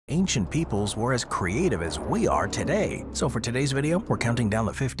ancient peoples were as creative as we are today. So for today's video, we're counting down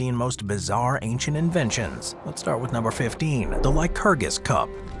the 15 most bizarre ancient inventions. Let's start with number 15, the Lycurgus cup.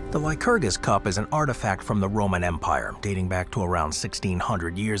 The Lycurgus cup is an artifact from the Roman Empire, dating back to around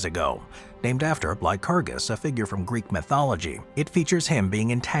 1600 years ago. Named after Lycurgus, a figure from Greek mythology, it features him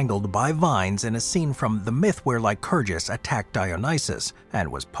being entangled by vines in a scene from the myth where Lycurgus attacked Dionysus and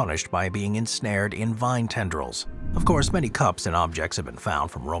was punished by being ensnared in vine tendrils. Of course, many cups and objects have been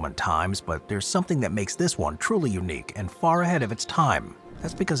found from Roman times, but there's something that makes this one truly unique and far ahead of its time.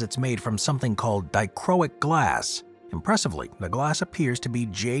 That's because it's made from something called dichroic glass. Impressively, the glass appears to be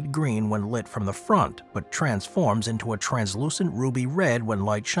jade green when lit from the front, but transforms into a translucent ruby red when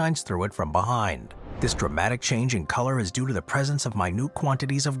light shines through it from behind. This dramatic change in color is due to the presence of minute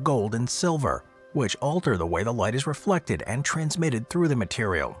quantities of gold and silver, which alter the way the light is reflected and transmitted through the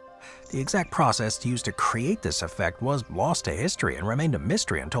material. The exact process used to create this effect was lost to history and remained a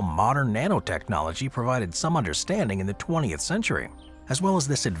mystery until modern nanotechnology provided some understanding in the 20th century. As well as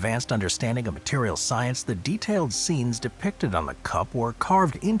this advanced understanding of material science, the detailed scenes depicted on the cup were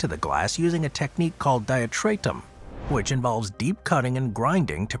carved into the glass using a technique called diatratum, which involves deep cutting and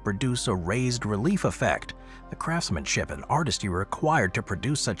grinding to produce a raised relief effect. The craftsmanship and artistry required to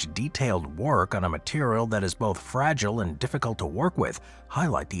produce such detailed work on a material that is both fragile and difficult to work with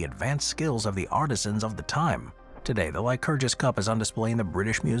highlight the advanced skills of the artisans of the time. Today, the Lycurgus cup is on display in the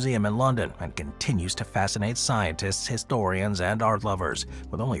British Museum in London and continues to fascinate scientists, historians, and art lovers,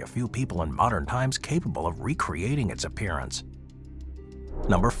 with only a few people in modern times capable of recreating its appearance.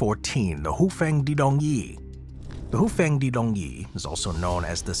 Number 14, the Hufeng Didongyi. The Hufeng Didongyi is also known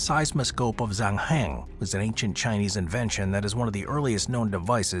as the seismoscope of Zhangheng, is an ancient Chinese invention that is one of the earliest known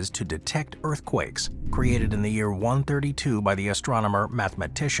devices to detect earthquakes. Created in the year 132 by the astronomer,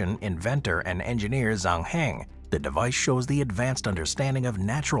 mathematician, inventor, and engineer Zhang Heng, the device shows the advanced understanding of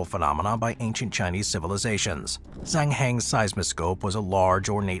natural phenomena by ancient Chinese civilizations. Zhang Heng's seismoscope was a large,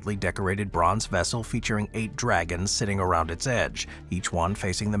 ornately decorated bronze vessel featuring 8 dragons sitting around its edge, each one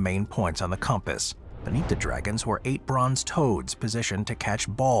facing the main points on the compass. Beneath the dragons were 8 bronze toads positioned to catch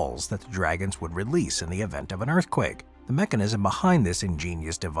balls that the dragons would release in the event of an earthquake. The mechanism behind this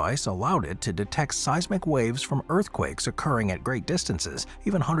ingenious device allowed it to detect seismic waves from earthquakes occurring at great distances,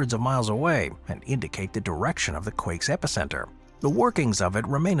 even hundreds of miles away, and indicate the direction of the quake's epicenter. The workings of it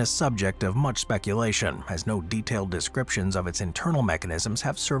remain a subject of much speculation, as no detailed descriptions of its internal mechanisms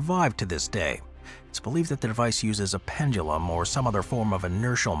have survived to this day. It's believed that the device uses a pendulum or some other form of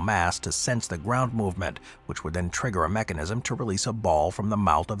inertial mass to sense the ground movement, which would then trigger a mechanism to release a ball from the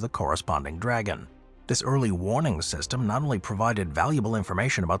mouth of the corresponding dragon. This early warning system not only provided valuable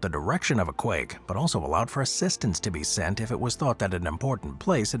information about the direction of a quake, but also allowed for assistance to be sent if it was thought that an important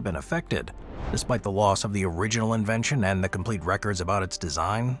place had been affected. Despite the loss of the original invention and the complete records about its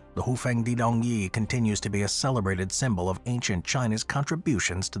design, the Hufeng Didongyi continues to be a celebrated symbol of ancient China's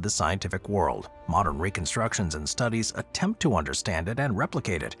contributions to the scientific world. Modern reconstructions and studies attempt to understand it and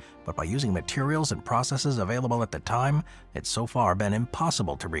replicate it, but by using materials and processes available at the time, it's so far been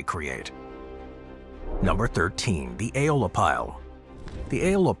impossible to recreate. Number 13, the Aeolipile. The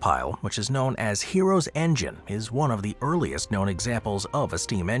Aeolipile, which is known as Hero's engine, is one of the earliest known examples of a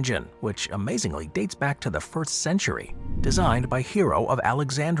steam engine, which amazingly dates back to the 1st century. Designed by Hero of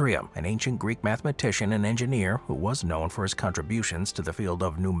Alexandria, an ancient Greek mathematician and engineer who was known for his contributions to the field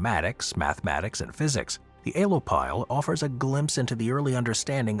of pneumatics, mathematics, and physics. The Aeolipile offers a glimpse into the early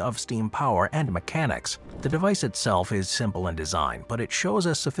understanding of steam power and mechanics. The device itself is simple in design, but it shows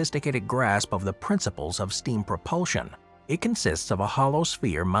a sophisticated grasp of the principles of steam propulsion. It consists of a hollow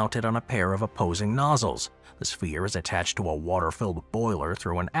sphere mounted on a pair of opposing nozzles. The sphere is attached to a water-filled boiler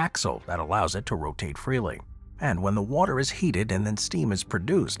through an axle that allows it to rotate freely. And when the water is heated and then steam is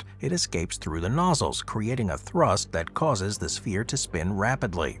produced, it escapes through the nozzles, creating a thrust that causes the sphere to spin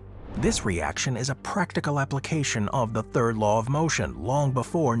rapidly. This reaction is a practical application of the third law of motion long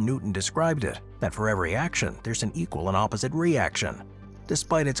before Newton described it, that for every action, there's an equal and opposite reaction.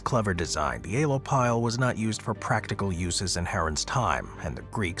 Despite its clever design, the Aeolipile was not used for practical uses in Heron's time, and the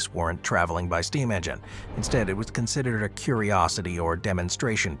Greeks weren't traveling by steam engine. Instead, it was considered a curiosity or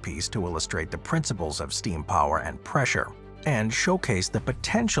demonstration piece to illustrate the principles of steam power and pressure, and showcase the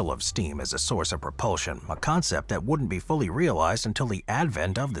potential of steam as a source of propulsion, a concept that wouldn't be fully realized until the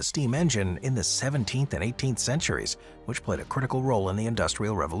advent of the steam engine in the 17th and 18th centuries, which played a critical role in the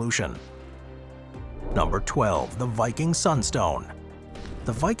Industrial Revolution. Number 12, the Viking Sunstone.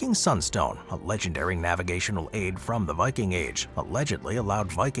 The Viking Sunstone, a legendary navigational aid from the Viking Age, allegedly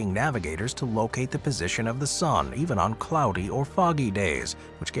allowed Viking navigators to locate the position of the sun even on cloudy or foggy days,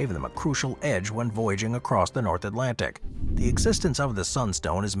 which gave them a crucial edge when voyaging across the North Atlantic. The existence of the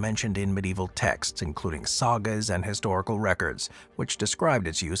sunstone is mentioned in medieval texts, including sagas and historical records, which described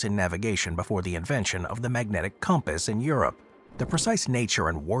its use in navigation before the invention of the magnetic compass in Europe. The precise nature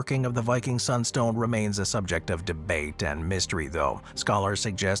and working of the Viking sunstone remains a subject of debate and mystery, though. Scholars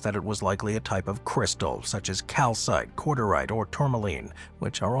suggest that it was likely a type of crystal, such as calcite, cordierite, or tourmaline,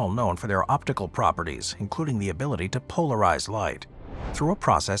 which are all known for their optical properties, including the ability to polarize light. Through a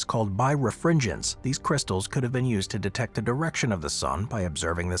process called birefringence, these crystals could have been used to detect the direction of the sun by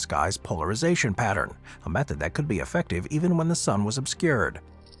observing the sky's polarization pattern, a method that could be effective even when the sun was obscured.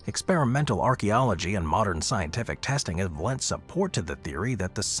 Experimental archaeology and modern scientific testing have lent support to the theory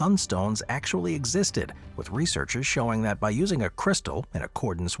that the sunstones actually existed, with researchers showing that by using a crystal, in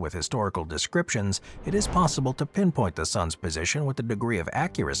accordance with historical descriptions, it is possible to pinpoint the sun's position with a degree of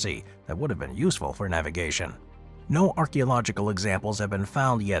accuracy that would have been useful for navigation. No archaeological examples have been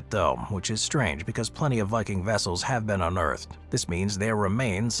found yet though, which is strange because plenty of Viking vessels have been unearthed. This means there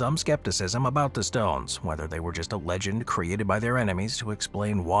remains some skepticism about the stones, whether they were just a legend created by their enemies to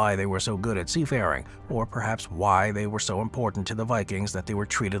explain why they were so good at seafaring, or perhaps why they were so important to the Vikings that they were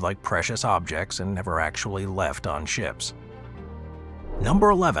treated like precious objects and never actually left on ships. Number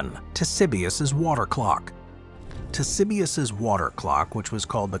 11. Ctesibius's water clock. Ctesibius's water clock, which was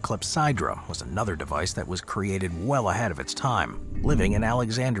called the clepsydra, was another device that was created well ahead of its time. Living in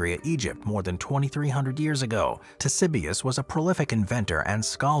Alexandria, Egypt more than 2,300 years ago, Ctesibius was a prolific inventor and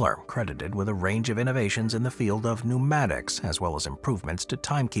scholar, credited with a range of innovations in the field of pneumatics, as well as improvements to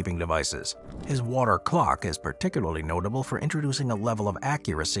timekeeping devices. His water clock is particularly notable for introducing a level of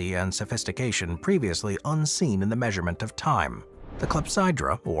accuracy and sophistication previously unseen in the measurement of time. The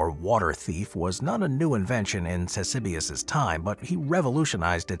clepsydra, or water thief, was not a new invention in Ctesibius's time, but he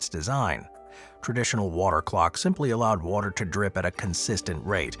revolutionized its design. Traditional water clocks simply allowed water to drip at a consistent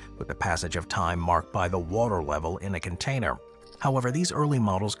rate, with the passage of time marked by the water level in a container. However, these early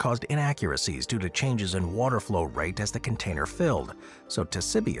models caused inaccuracies due to changes in water flow rate as the container filled, so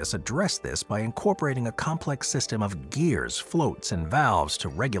Ctesibius addressed this by incorporating a complex system of gears, floats, and valves to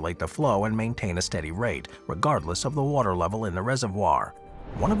regulate the flow and maintain a steady rate, regardless of the water level in the reservoir.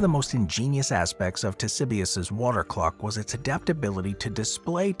 One of the most ingenious aspects of Ctesibius's water clock was its adaptability to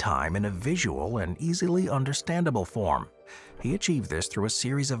display time in a visual and easily understandable form. He achieved this through a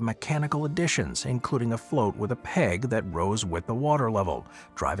series of mechanical additions, including a float with a peg that rose with the water level,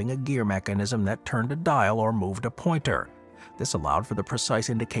 driving a gear mechanism that turned a dial or moved a pointer. This allowed for the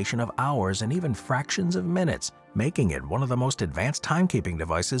precise indication of hours and even fractions of minutes, making it one of the most advanced timekeeping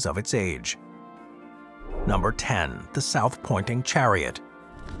devices of its age. Number 10. The South-Pointing Chariot.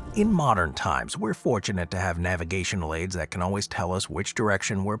 In modern times, we're fortunate to have navigational aids that can always tell us which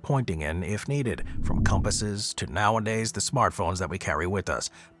direction we're pointing in if needed, from compasses to nowadays the smartphones that we carry with us.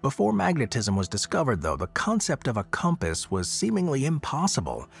 Before magnetism was discovered, though, the concept of a compass was seemingly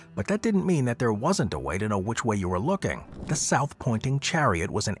impossible, but that didn't mean that there wasn't a way to know which way you were looking. The south-pointing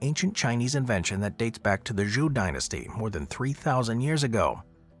chariot was an ancient Chinese invention that dates back to the Zhou dynasty more than 3,000 years ago.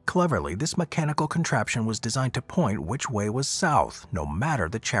 Cleverly, this mechanical contraption was designed to point which way was south, no matter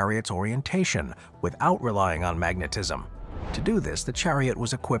the chariot's orientation, without relying on magnetism. To do this, the chariot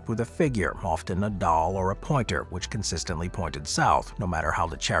was equipped with a figure, often a doll or a pointer, which consistently pointed south, no matter how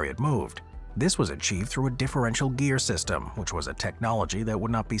the chariot moved. This was achieved through a differential gear system, which was a technology that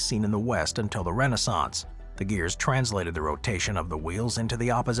would not be seen in the West until the Renaissance. The gears translated the rotation of the wheels into the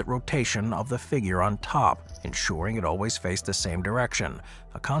opposite rotation of the figure on top, ensuring it always faced the same direction,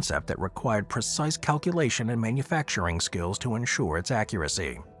 a concept that required precise calculation and manufacturing skills to ensure its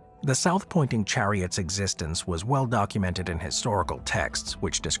accuracy. The south-pointing chariot's existence was well documented in historical texts,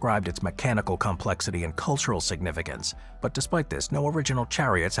 which described its mechanical complexity and cultural significance. But despite this, no original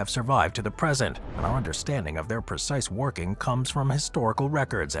chariots have survived to the present, and our understanding of their precise working comes from historical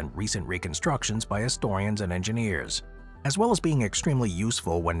records and recent reconstructions by historians and engineers. As well as being extremely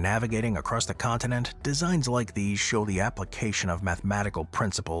useful when navigating across the continent, designs like these show the application of mathematical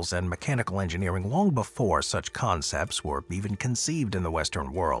principles and mechanical engineering long before such concepts were even conceived in the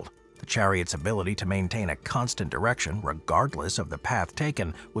Western world. The chariot's ability to maintain a constant direction, regardless of the path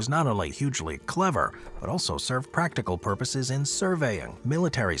taken, was not only hugely clever, but also served practical purposes in surveying,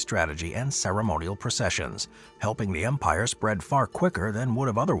 military strategy, and ceremonial processions, helping the empire spread far quicker than would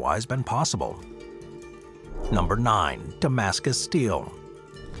have otherwise been possible. Number 9. Damascus steel.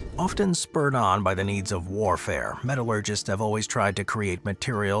 Often spurred on by the needs of warfare, metallurgists have always tried to create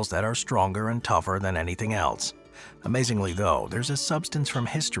materials that are stronger and tougher than anything else. Amazingly though, there's a substance from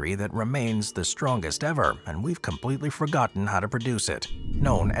history that remains the strongest ever, and we've completely forgotten how to produce it.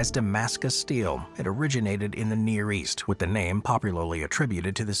 Known as Damascus steel, it originated in the Near East, with the name popularly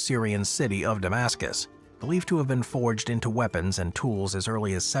attributed to the Syrian city of Damascus. Believed to have been forged into weapons and tools as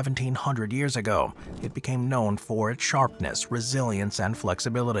early as 1700 years ago, it became known for its sharpness, resilience, and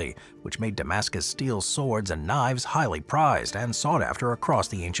flexibility, which made Damascus steel swords and knives highly prized and sought after across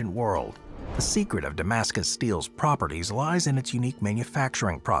the ancient world. The secret of Damascus steel's properties lies in its unique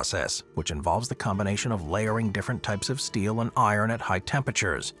manufacturing process, which involves the combination of layering different types of steel and iron at high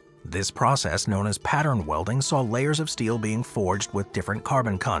temperatures. This process, known as pattern welding, saw layers of steel being forged with different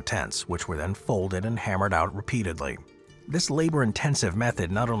carbon contents, which were then folded and hammered out repeatedly. This labor-intensive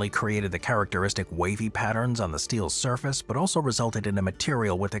method not only created the characteristic wavy patterns on the steel's surface, but also resulted in a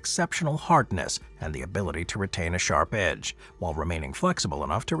material with exceptional hardness and the ability to retain a sharp edge, while remaining flexible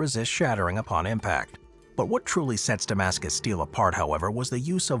enough to resist shattering upon impact. But what truly sets Damascus steel apart, however, was the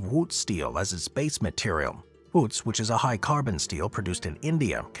use of wootz steel as its base material. Wootz, which is a high-carbon steel produced in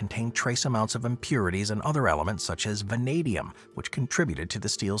India, contained trace amounts of impurities and other elements such as vanadium, which contributed to the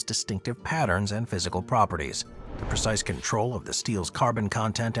steel's distinctive patterns and physical properties. The precise control of the steel's carbon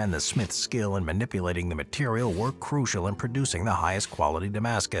content and the smith's skill in manipulating the material were crucial in producing the highest quality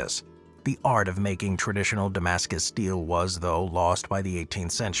Damascus. The art of making traditional Damascus steel was, though, lost by the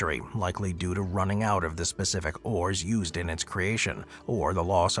 18th century, likely due to running out of the specific ores used in its creation, or the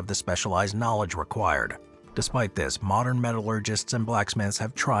loss of the specialized knowledge required. Despite this, modern metallurgists and blacksmiths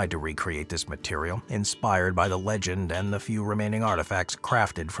have tried to recreate this material, inspired by the legend and the few remaining artifacts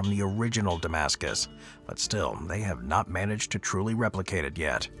crafted from the original Damascus, but still, they have not managed to truly replicate it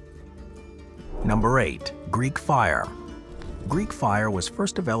yet. Number 8. Greek fire. Greek fire was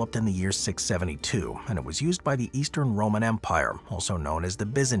first developed in the year 672, and it was used by the Eastern Roman Empire, also known as the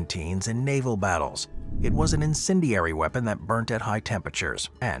Byzantines, in naval battles. It was an incendiary weapon that burnt at high temperatures,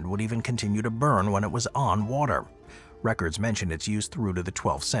 and would even continue to burn when it was on water. Records mention its use through to the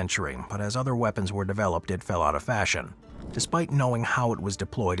 12th century, but as other weapons were developed, it fell out of fashion. Despite knowing how it was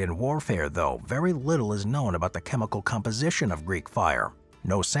deployed in warfare, though, very little is known about the chemical composition of Greek fire.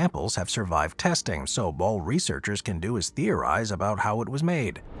 No samples have survived testing, so all researchers can do is theorize about how it was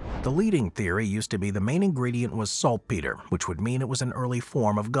made. The leading theory used to be the main ingredient was saltpeter, which would mean it was an early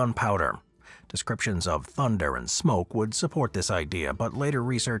form of gunpowder. Descriptions of thunder and smoke would support this idea, but later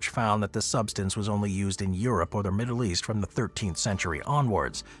research found that the substance was only used in Europe or the Middle East from the 13th century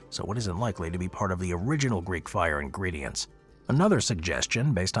onwards, so it isn't likely to be part of the original Greek fire ingredients. Another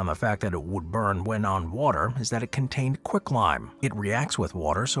suggestion, based on the fact that it would burn when on water, is that it contained quicklime. It reacts with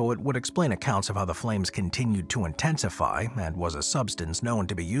water, so it would explain accounts of how the flames continued to intensify, and was a substance known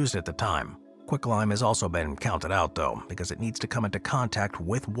to be used at the time. Quicklime has also been counted out, though, because it needs to come into contact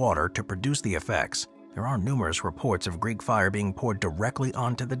with water to produce the effects. There are numerous reports of Greek fire being poured directly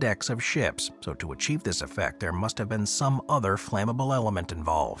onto the decks of ships, so to achieve this effect, there must have been some other flammable element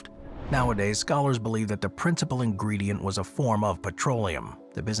involved. Nowadays, scholars believe that the principal ingredient was a form of petroleum.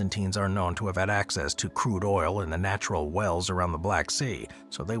 The Byzantines are known to have had access to crude oil in the natural wells around the Black Sea,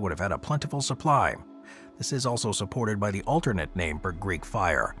 so they would have had a plentiful supply. This is also supported by the alternate name for Greek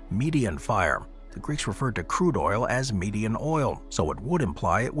fire, Median fire. The Greeks referred to crude oil as Median oil, so it would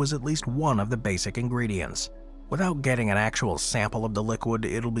imply it was at least one of the basic ingredients. Without getting an actual sample of the liquid,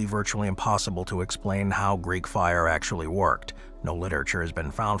 it'll be virtually impossible to explain how Greek fire actually worked. No literature has been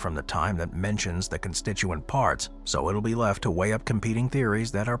found from the time that mentions the constituent parts, so it'll be left to weigh up competing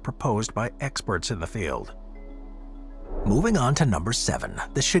theories that are proposed by experts in the field. Moving on to number 7,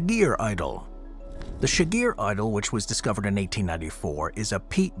 the Shagir idol. The Shagir idol, which was discovered in 1894, is a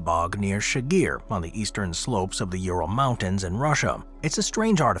peat bog near Shagir on the eastern slopes of the Ural Mountains in Russia. It's a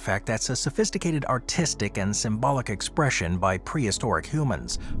strange artifact that's a sophisticated artistic and symbolic expression by prehistoric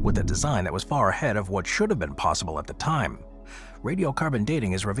humans, with a design that was far ahead of what should have been possible at the time. Radiocarbon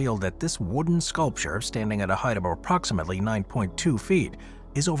dating has revealed that this wooden sculpture, standing at a height of approximately 9.2 feet,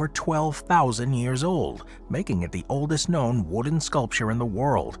 is over 12,000 years old, making it the oldest known wooden sculpture in the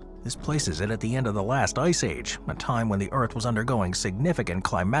world. This places it at the end of the last ice age, a time when the Earth was undergoing significant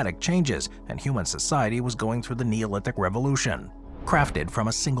climatic changes and human society was going through the Neolithic Revolution. Crafted from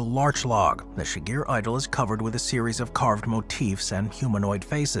a single larch log, the Shagir idol is covered with a series of carved motifs and humanoid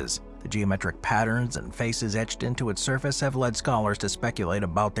faces. The geometric patterns and faces etched into its surface have led scholars to speculate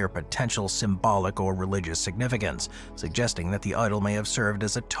about their potential symbolic or religious significance, suggesting that the idol may have served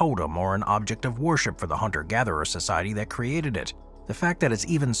as a totem or an object of worship for the hunter-gatherer society that created it. The fact that it's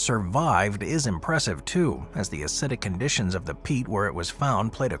even survived is impressive too, as the acidic conditions of the peat where it was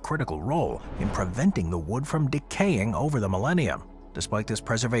found played a critical role in preventing the wood from decaying over the millennia. Despite this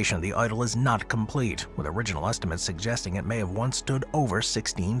preservation, the idol is not complete, with original estimates suggesting it may have once stood over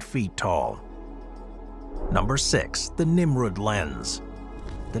 16 feet tall. Number 6. The Nimrud lens.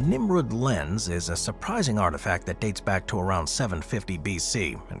 The Nimrud lens is a surprising artifact that dates back to around 750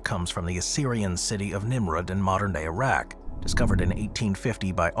 BC and comes from the Assyrian city of Nimrud in modern-day Iraq. Discovered in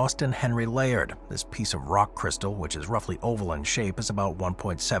 1850 by Austin Henry Layard, this piece of rock crystal, which is roughly oval in shape, is about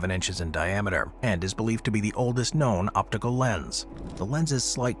 1.7 inches in diameter and is believed to be the oldest known optical lens. The lens's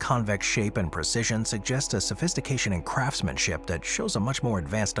slight convex shape and precision suggest a sophistication in craftsmanship that shows a much more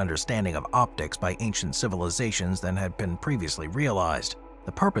advanced understanding of optics by ancient civilizations than had been previously realized.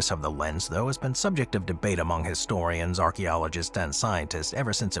 The purpose of the lens, though, has been subject of debate among historians, archaeologists, and scientists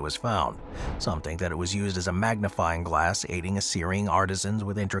ever since it was found. Some think that it was used as a magnifying glass, aiding Assyrian artisans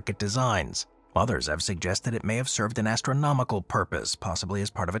with intricate designs. Others have suggested it may have served an astronomical purpose, possibly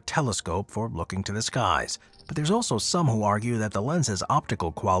as part of a telescope for looking to the skies. But there's also some who argue that the lens's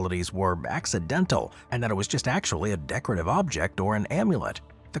optical qualities were accidental, and that it was just actually a decorative object or an amulet.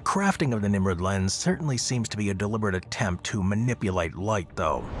 The crafting of the Nimrud lens certainly seems to be a deliberate attempt to manipulate light,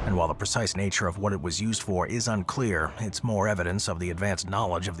 though, and while the precise nature of what it was used for is unclear, it's more evidence of the advanced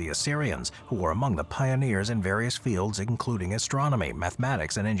knowledge of the Assyrians, who were among the pioneers in various fields including astronomy,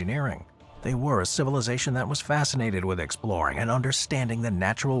 mathematics, and engineering. They were a civilization that was fascinated with exploring and understanding the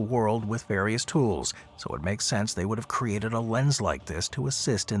natural world with various tools, so it makes sense they would have created a lens like this to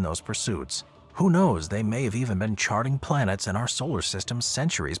assist in those pursuits. Who knows, they may have even been charting planets in our solar system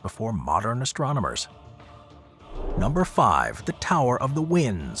centuries before modern astronomers. Number 5. The Tower of the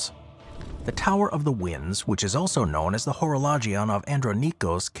Winds. The Tower of the Winds, which is also known as the Horologion of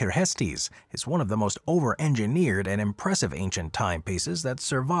Andronikos Kerhestes, is one of the most over-engineered and impressive ancient timepieces that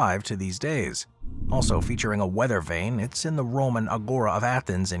survive to these days. Also featuring a weather vane, it's in the Roman Agora of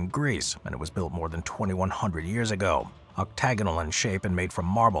Athens in Greece, and it was built more than 2,100 years ago. Octagonal in shape and made from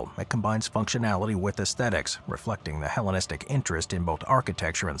marble, it combines functionality with aesthetics, reflecting the Hellenistic interest in both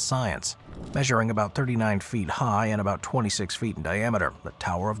architecture and science. Measuring about 39 feet high and about 26 feet in diameter, the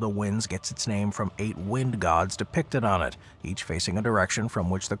Tower of the Winds gets its name from 8 wind gods depicted on it, each facing a direction from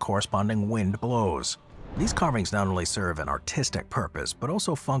which the corresponding wind blows. These carvings not only serve an artistic purpose, but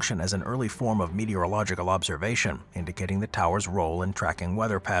also function as an early form of meteorological observation, indicating the tower's role in tracking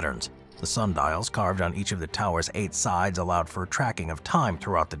weather patterns. The sundials carved on each of the tower's 8 sides allowed for tracking of time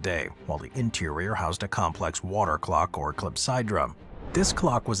throughout the day, while the interior housed a complex water clock or clepsydra. This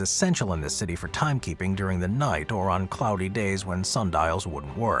clock was essential in the city for timekeeping during the night or on cloudy days when sundials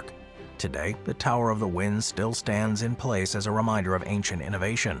wouldn't work. Today, the Tower of the Winds still stands in place as a reminder of ancient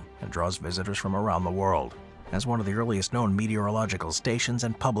innovation and draws visitors from around the world. As one of the earliest known meteorological stations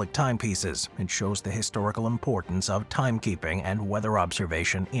and public timepieces, it shows the historical importance of timekeeping and weather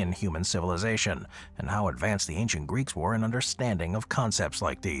observation in human civilization, and how advanced the ancient Greeks were in understanding of concepts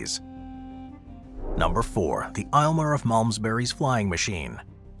like these. Number 4. The Aylmer of Malmesbury's Flying Machine.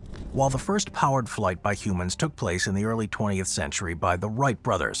 While the first powered flight by humans took place in the early 20th century by the Wright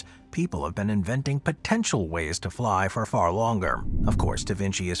brothers, people have been inventing potential ways to fly for far longer. Of course, Da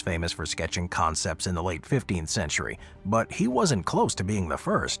Vinci is famous for sketching concepts in the late 15th century, but he wasn't close to being the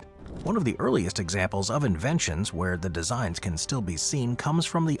first. One of the earliest examples of inventions where the designs can still be seen comes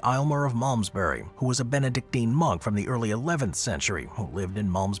from the Aylmer of Malmesbury, who was a Benedictine monk from the early 11th century who lived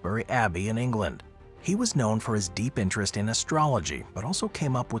in Malmesbury Abbey in England. He was known for his deep interest in astrology, but also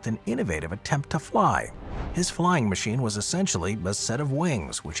came up with an innovative attempt to fly. His flying machine was essentially a set of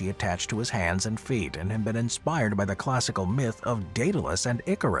wings, which he attached to his hands and feet, and had been inspired by the classical myth of Daedalus and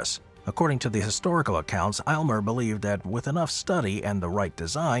Icarus. According to the historical accounts, Aylmer believed that with enough study and the right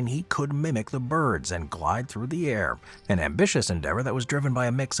design, he could mimic the birds and glide through the air, an ambitious endeavor that was driven by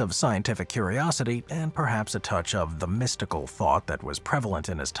a mix of scientific curiosity and perhaps a touch of the mystical thought that was prevalent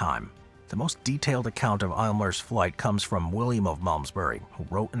in his time. The most detailed account of Aylmer's flight comes from William of Malmesbury, who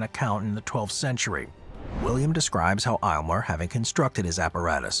wrote an account in the 12th century. William describes how Aylmer, having constructed his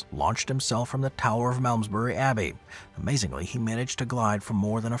apparatus, launched himself from the Tower of Malmesbury Abbey. Amazingly, he managed to glide for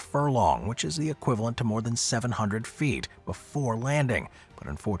more than a furlong, which is the equivalent to more than 700 feet, before landing, but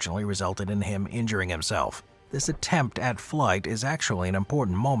unfortunately resulted in him injuring himself. This attempt at flight is actually an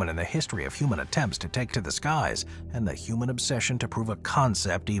important moment in the history of human attempts to take to the skies, and the human obsession to prove a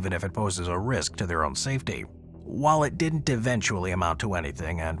concept even if it poses a risk to their own safety. While it didn't eventually amount to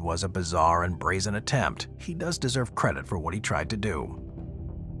anything and was a bizarre and brazen attempt, he does deserve credit for what he tried to do.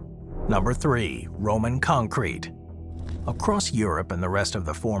 Number 3. Roman concrete. Across Europe and the rest of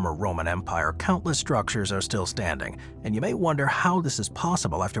the former Roman Empire, countless structures are still standing, and you may wonder how this is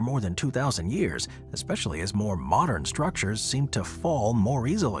possible after more than 2,000 years, especially as more modern structures seem to fall more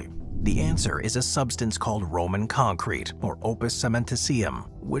easily. The answer is a substance called Roman concrete, or opus cementitium,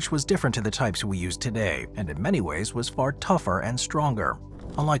 which was different to the types we use today, and in many ways was far tougher and stronger.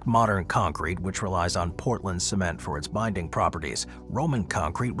 Unlike modern concrete, which relies on Portland cement for its binding properties, Roman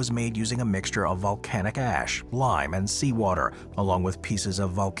concrete was made using a mixture of volcanic ash, lime, and seawater, along with pieces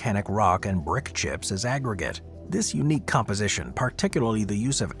of volcanic rock and brick chips as aggregate. This unique composition, particularly the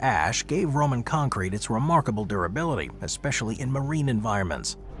use of ash, gave Roman concrete its remarkable durability, especially in marine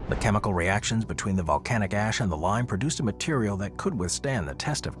environments. The chemical reactions between the volcanic ash and the lime produced a material that could withstand the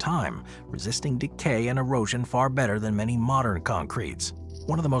test of time, resisting decay and erosion far better than many modern concretes.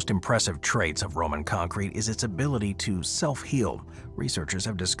 One of the most impressive traits of Roman concrete is its ability to self-heal. Researchers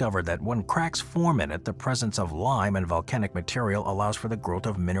have discovered that when cracks form in it, the presence of lime and volcanic material allows for the growth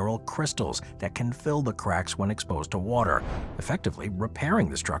of mineral crystals that can fill the cracks when exposed to water, effectively repairing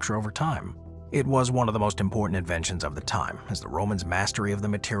the structure over time. It was one of the most important inventions of the time, as the Romans' mastery of the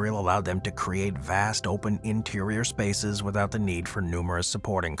material allowed them to create vast open interior spaces without the need for numerous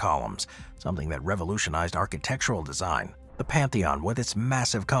supporting columns, something that revolutionized architectural design. The Pantheon, with its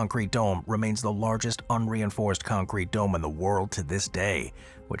massive concrete dome, remains the largest unreinforced concrete dome in the world to this day,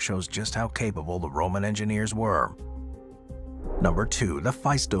 which shows just how capable the Roman engineers were. Number 2. The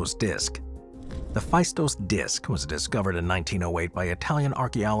Phaistos Disc. The Phaistos Disc was discovered in 1908 by Italian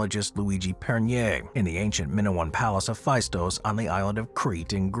archaeologist Luigi Pernier in the ancient Minoan palace of Phaistos on the island of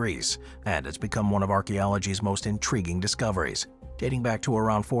Crete in Greece, and it's become one of archaeology's most intriguing discoveries. Dating back to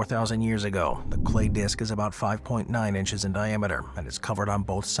around 4,000 years ago, the clay disc is about 5.9 inches in diameter and is covered on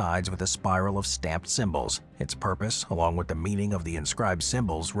both sides with a spiral of stamped symbols. Its purpose, along with the meaning of the inscribed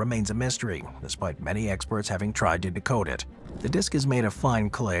symbols, remains a mystery, despite many experts having tried to decode it. The disc is made of fine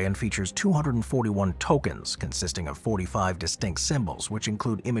clay and features 241 tokens, consisting of 45 distinct symbols, which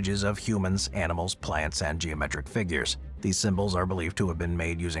include images of humans, animals, plants, and geometric figures. These symbols are believed to have been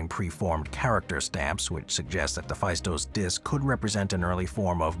made using preformed character stamps, which suggests that the Phaistos disc could represent an early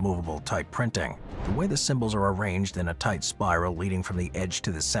form of movable type printing. The way the symbols are arranged in a tight spiral leading from the edge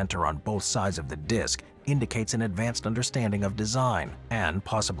to the center on both sides of the disc indicates an advanced understanding of design and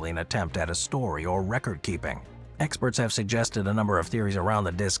possibly an attempt at a story or record keeping. Experts have suggested a number of theories around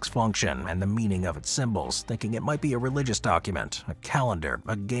the disc's function and the meaning of its symbols, thinking it might be a religious document, a calendar,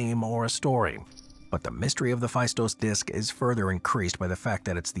 a game, or a story. But the mystery of the Phaistos disc is further increased by the fact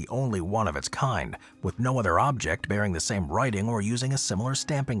that it's the only one of its kind, with no other object bearing the same writing or using a similar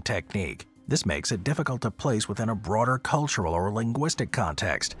stamping technique. This makes it difficult to place within a broader cultural or linguistic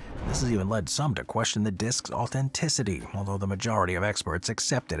context. This has even led some to question the disc's authenticity, although the majority of experts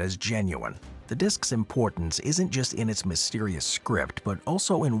accept it as genuine. The disc's importance isn't just in its mysterious script, but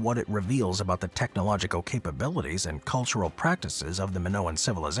also in what it reveals about the technological capabilities and cultural practices of the Minoan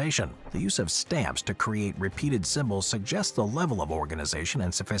civilization. The use of stamps to create repeated symbols suggests the level of organization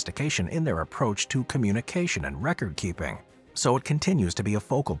and sophistication in their approach to communication and record-keeping. So it continues to be a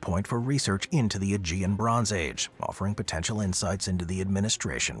focal point for research into the Aegean Bronze Age, offering potential insights into the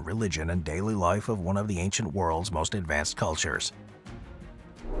administration, religion, and daily life of one of the ancient world's most advanced cultures.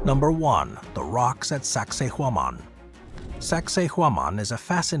 Number 1. The Rocks at Sacsayhuaman. Sacsayhuaman is a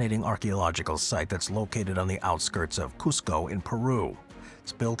fascinating archaeological site that's located on the outskirts of Cusco in Peru.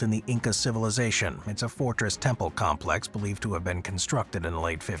 It's built in the Inca civilization. It's a fortress temple complex believed to have been constructed in the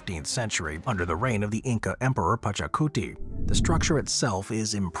late 15th century under the reign of the Inca Emperor Pachacuti. The structure itself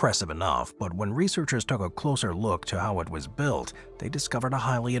is impressive enough, but when researchers took a closer look to how it was built, they discovered a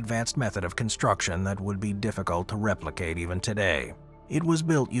highly advanced method of construction that would be difficult to replicate even today. It was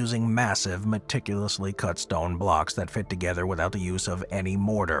built using massive, meticulously cut stone blocks that fit together without the use of any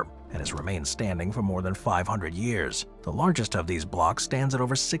mortar, and has remained standing for more than 500 years. The largest of these blocks stands at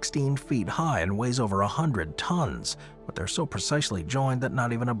over 16 feet high and weighs over 100 tons, but they're so precisely joined that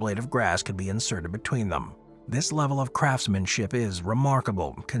not even a blade of grass could be inserted between them. This level of craftsmanship is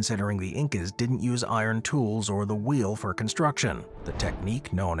remarkable, considering the Incas didn't use iron tools or the wheel for construction. The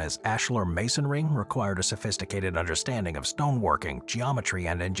technique, known as ashlar masonry, required a sophisticated understanding of stoneworking, geometry,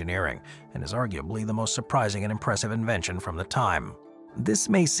 and engineering, and is arguably the most surprising and impressive invention from the time. This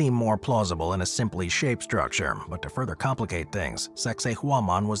may seem more plausible in a simply shaped structure, but to further complicate things,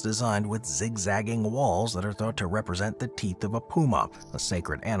 Sacsayhuaman was designed with zigzagging walls that are thought to represent the teeth of a puma, a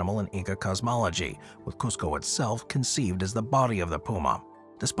sacred animal in Inca cosmology, with Cusco itself conceived as the body of the puma.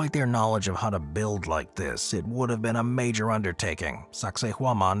 Despite their knowledge of how to build like this, it would have been a major undertaking.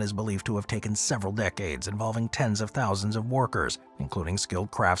 Sacsayhuaman is believed to have taken several decades, involving tens of thousands of workers, including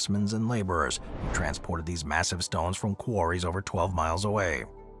skilled craftsmen and laborers, who transported these massive stones from quarries over 12 miles away.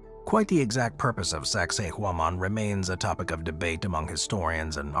 Quite the exact purpose of Sacsayhuaman remains a topic of debate among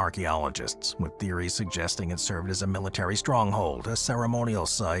historians and archaeologists, with theories suggesting it served as a military stronghold, a ceremonial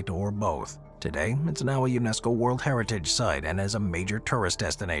site, or both. Today, it's now a UNESCO World Heritage Site and is a major tourist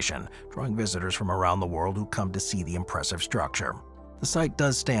destination, drawing visitors from around the world who come to see the impressive structure. The site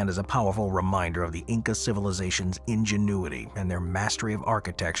does stand as a powerful reminder of the Inca civilization's ingenuity and their mastery of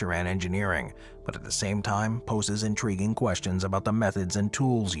architecture and engineering, but at the same time poses intriguing questions about the methods and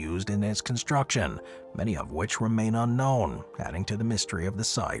tools used in its construction, many of which remain unknown, adding to the mystery of the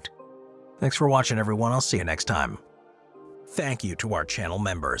site. Thanks for watching, everyone. I'll see you next time. Thank you to our channel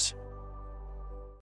members.